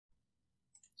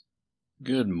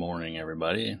Good morning,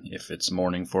 everybody, if it's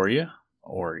morning for you,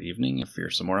 or evening if you're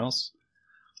somewhere else.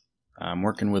 I'm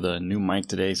working with a new mic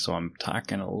today, so I'm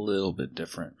talking a little bit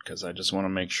different, because I just want to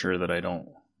make sure that I don't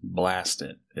blast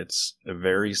it. It's a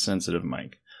very sensitive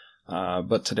mic.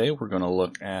 But today we're going to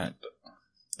look at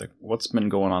what's been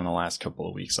going on the last couple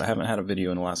of weeks. I haven't had a video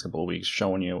in the last couple of weeks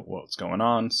showing you what's going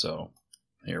on, so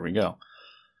here we go.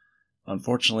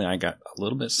 Unfortunately, I got a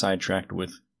little bit sidetracked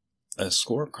with a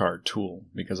scorecard tool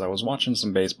because I was watching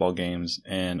some baseball games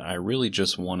and I really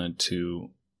just wanted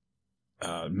to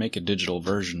make a digital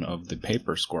version of the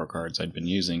paper scorecards I'd been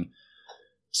using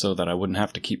so that I wouldn't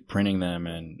have to keep printing them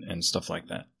and stuff like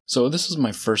that. So this is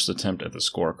my first attempt at the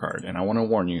scorecard, and I want to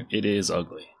warn you, it is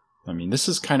ugly. I mean, this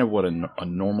is kind of what a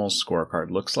normal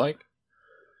scorecard looks like.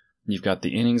 You've got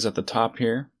the innings at the top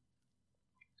here.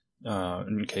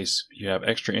 In case you have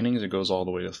extra innings, it goes all the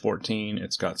way to 14.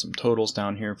 It's got some totals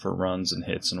down here for runs and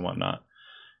hits and whatnot.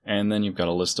 And then you've got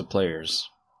a list of players.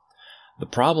 The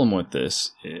problem with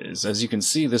this is, as you can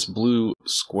see, this blue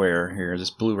square here,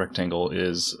 this blue rectangle,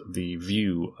 is the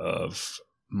view of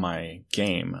my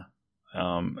game.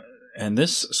 And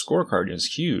this scorecard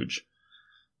is huge.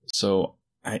 So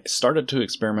I started to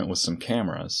experiment with some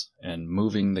cameras and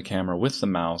moving the camera with the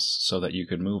mouse so that you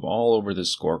could move all over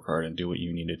this scorecard and do what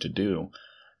you needed to do.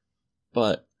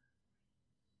 But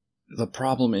the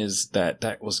problem is that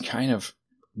that was kind of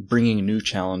bringing new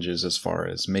challenges as far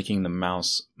as making the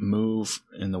mouse move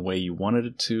in the way you wanted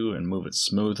it to and move it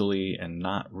smoothly and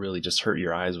not really just hurt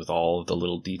your eyes with all of the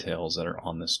little details that are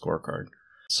on this scorecard.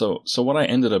 So what I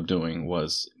ended up doing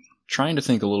was trying to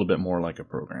think a little bit more like a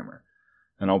programmer.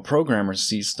 And a programmer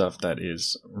sees stuff that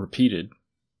is repeated,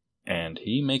 and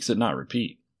he makes it not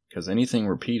repeat, because anything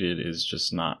repeated is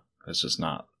just not, that's just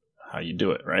not how you do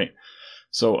it, right?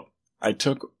 So I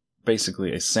took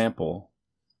basically a sample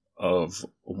of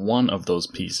one of those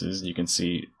pieces. You can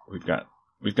see we've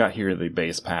got here the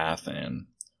base path and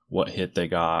what hit they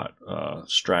got,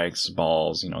 strikes,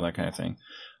 balls, that kind of thing.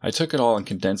 I took it all and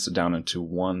condensed it down into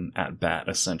one at bat,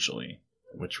 essentially,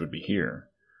 which would be here.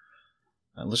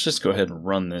 Let's just go ahead and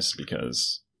run this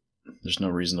because there's no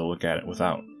reason to look at it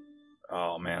without...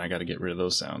 Oh man, I got to get rid of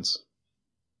those sounds.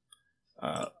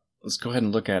 Let's go ahead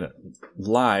and look at it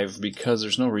live because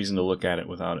there's no reason to look at it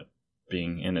without it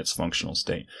being in its functional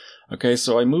state. Okay,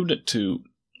 so I moved it to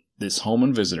this Home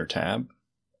and Visitor tab,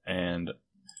 and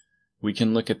we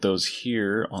can look at those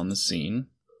here on the scene.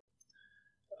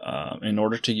 In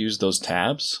order to use those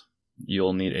tabs,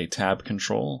 you'll need a tab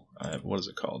control. What is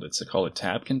it called? It's called a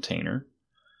tab container.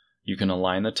 You can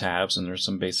align the tabs, and there's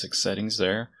some basic settings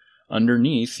there.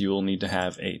 Underneath, you will need to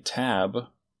have a tab.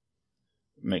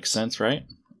 Makes sense, right?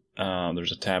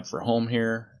 There's a tab for home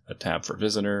here, a tab for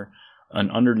visitor,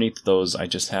 and underneath those, I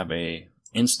just have a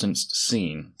instanced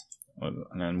scene,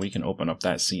 and then we can open up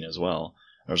that scene as well.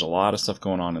 There's a lot of stuff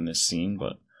going on in this scene,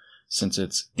 but since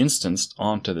it's instanced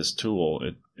onto this tool,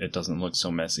 it doesn't look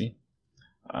so messy.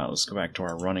 Let's go back to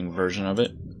our running version of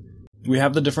it. We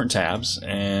have the different tabs,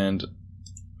 and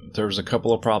there's a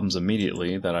couple of problems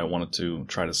immediately that I wanted to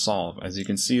try to solve. As you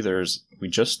can see, we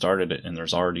just started it, and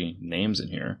there's already names in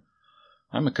here.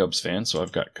 I'm a Cubs fan, so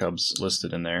I've got Cubs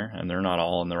listed in there, and they're not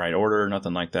all in the right order,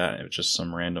 nothing like that. It's just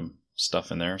some random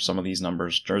stuff in there. Some of these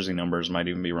numbers, jersey numbers, might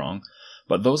even be wrong.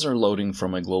 But those are loading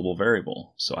from a global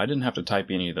variable, so I didn't have to type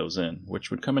any of those in, which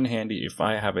would come in handy if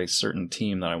I have a certain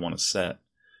team that I want to set,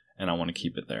 and I want to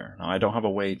keep it there. Now, I don't have a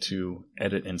way to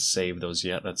edit and save those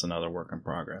yet. That's another work in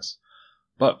progress.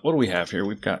 But what do we have here?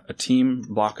 We've got a team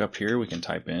block up here we can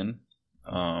type in.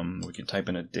 We can type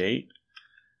in a date.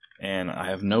 And I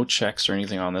have no checks or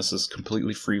anything on this. This is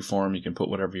completely free form. You can put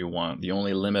whatever you want. The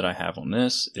only limit I have on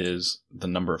this is the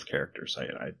number of characters.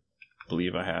 I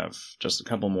believe I have just a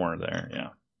couple more there, yeah,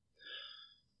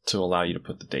 to allow you to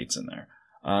put the dates in there.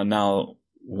 Now,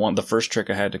 the first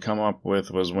trick I had to come up with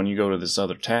was when you go to this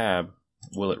other tab,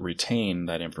 will it retain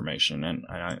that information? And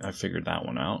I figured that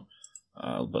one out.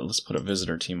 But let's put a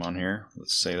visitor team on here.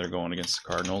 Let's say they're going against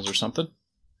the Cardinals or something.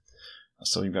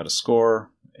 So you've got a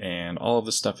score, and all of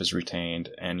this stuff is retained.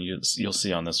 And you'll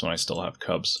see on this one I still have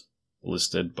Cubs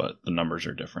listed, but the numbers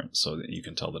are different, so that you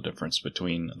can tell the difference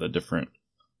between the different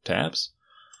tabs.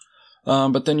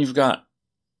 But then you've got,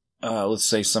 let's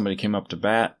say somebody came up to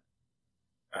bat.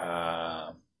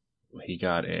 He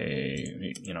got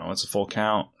it's a full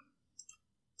count.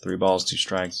 3 balls, 2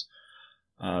 strikes.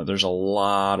 There's a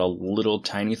lot of little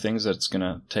tiny things that it's going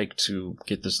to take to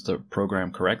get this to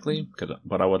program correctly,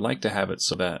 but I would like to have it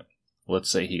so that,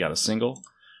 let's say he got a single.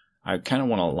 I kind of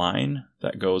want a line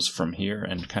that goes from here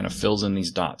and kind of fills in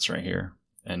these dots right here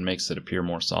and makes it appear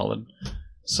more solid.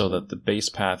 so that the base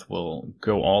path will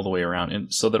go all the way around,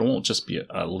 and so that it won't just be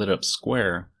a lit up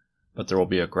square, but there will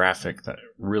be a graphic that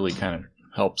really kind of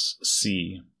helps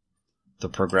see the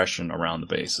progression around the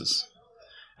bases.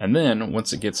 And then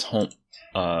once it gets home,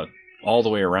 all the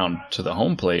way around to the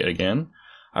home plate again,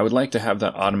 I would like to have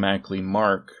that automatically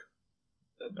mark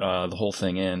the whole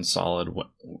thing in solid,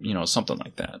 something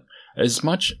like that. As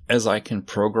much as I can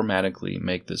programmatically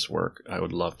make this work, I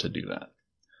would love to do that.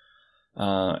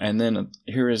 And then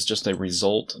here is just a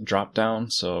result drop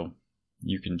down, so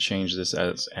you can change this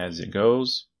as it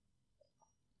goes.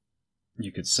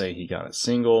 You could say he got a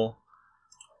single,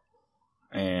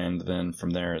 and then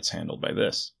from there it's handled by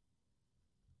this.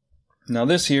 Now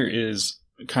this here is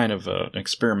kind of an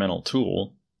experimental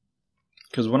tool,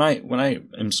 because when I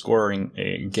am scoring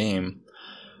a game,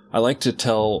 I like to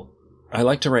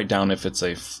write down if it's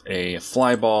a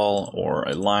fly ball or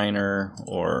a liner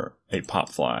or a pop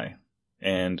fly,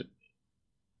 and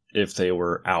if they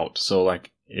were out. So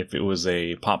like if it was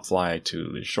a pop fly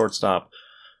to the shortstop,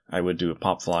 I would do a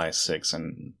pop fly 6,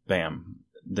 and bam,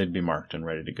 they'd be marked and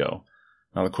ready to go.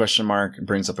 Now the question mark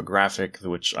brings up a graphic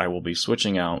which I will be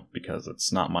switching out because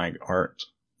it's not my art.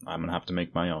 I'm going to have to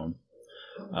make my own.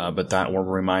 But that will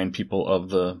remind people of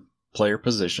the player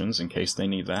positions in case they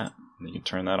need that. You can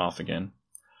turn that off again.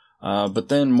 But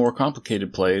then more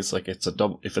complicated plays, like if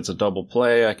it's a double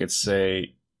play, I could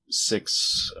say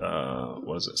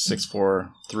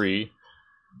 6-4-3,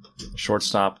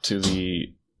 shortstop to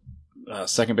the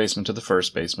second baseman to the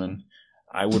first baseman.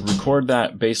 I would record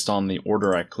that based on the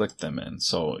order I clicked them in.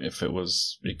 So if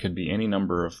it could be any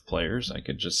number of players. I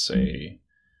could just say,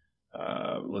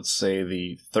 let's say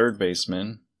the third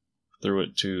baseman threw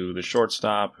it to the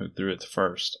shortstop, who threw it to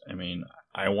first. I mean,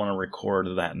 I want to record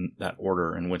that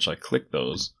order in which I clicked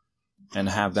those, and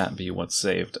have that be what's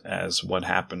saved as what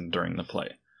happened during the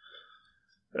play.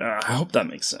 I hope that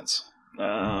makes sense.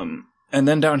 And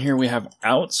then down here we have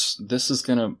outs. This is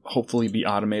going to hopefully be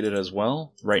automated as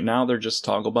well. Right now they're just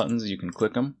toggle buttons. You can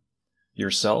click them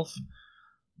yourself.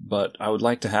 But I would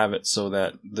like to have it so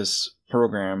that this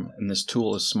program and this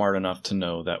tool is smart enough to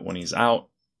know that when he's out,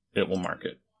 it will mark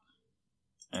it.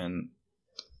 And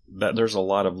that there's a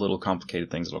lot of little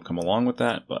complicated things that will come along with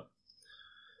that, but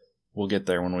we'll get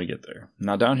there when we get there.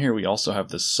 Now down here we also have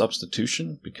this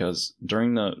substitution, because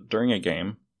during a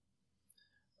game,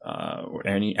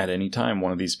 at any time,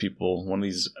 one of these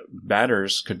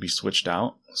batters could be switched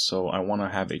out. So I want to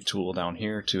have a tool down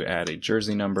here to add a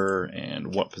jersey number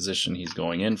and what position he's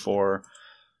going in for.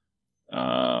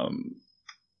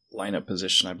 Lineup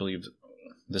position, I believe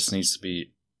this needs to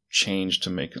be changed to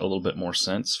make a little bit more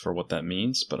sense for what that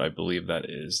means, but I believe that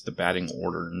is the batting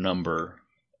order number.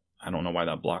 I don't know why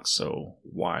that block's so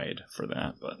wide for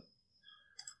that, but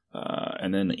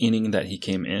and then the inning that he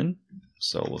came in.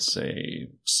 So we'll say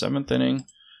 7th inning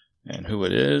and who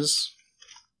it is.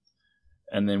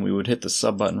 And then we would hit the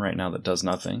sub button right now that does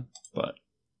nothing, but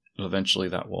eventually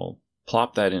that will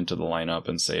plop that into the lineup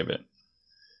and save it.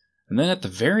 And then at the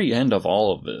very end of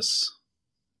all of this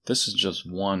is just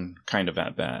one kind of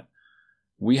at bat.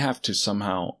 We have to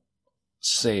somehow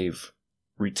save,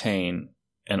 retain,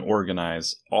 and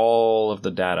organize all of the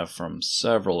data from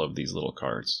several of these little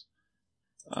cards.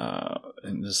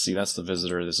 And just see, that's the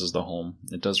visitor, this is the home.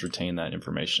 It does retain that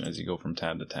information as you go from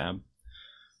tab to tab.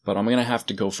 But I'm going to have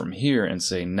to go from here and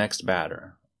say next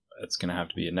batter. It's going to have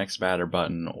to be a next batter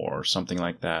button or something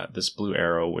like that. This blue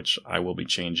arrow, which I will be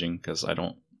changing because I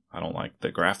don't like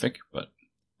the graphic, but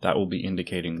that will be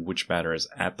indicating which batter is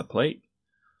at the plate.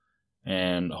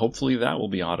 And hopefully that will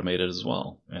be automated as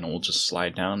well. And it will just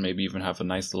slide down, maybe even have a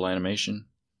nice little animation.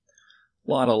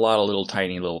 A lot of little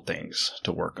tiny little things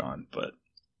to work on, but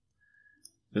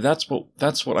that's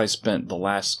what I spent the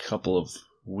last couple of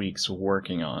weeks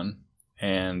working on.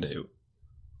 And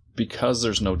because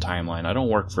there's no timeline, I don't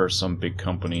work for some big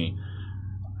company.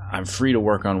 I'm free to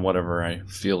work on whatever I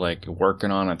feel like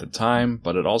working on at the time,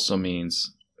 but it also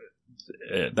means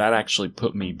that actually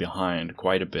put me behind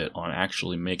quite a bit on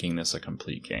actually making this a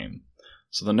complete game.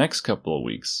 So the next couple of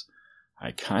weeks,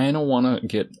 I kind of want to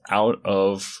get out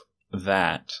of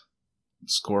that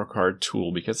scorecard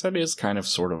tool, because that is kind of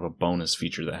sort of a bonus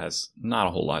feature that has not a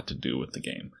whole lot to do with the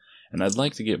game. And I'd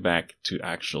like to get back to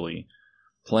actually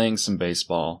playing some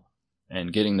baseball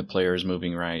and getting the players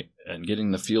moving right and getting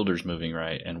the fielders moving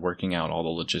right and working out all the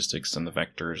logistics and the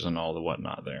vectors and all the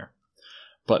whatnot there.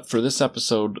 But for this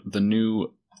episode, the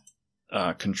new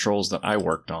controls that I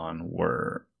worked on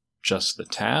were just the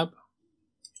tab,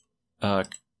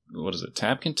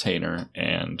 tab container,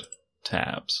 and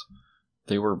tabs.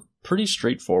 They were pretty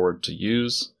straightforward to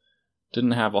use.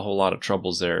 Didn't have a whole lot of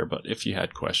troubles there, but if you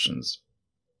had questions,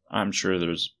 I'm sure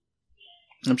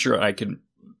I could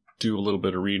do a little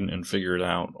bit of reading and figure it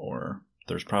out, or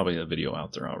there's probably a video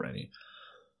out there already.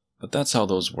 But that's how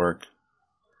those work.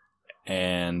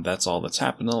 And that's all that's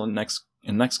happened. In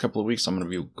the next couple of weeks, I'm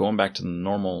going to be going back to the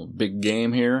normal big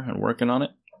game here and working on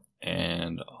it.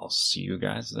 And I'll see you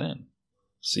guys then.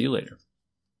 See you later.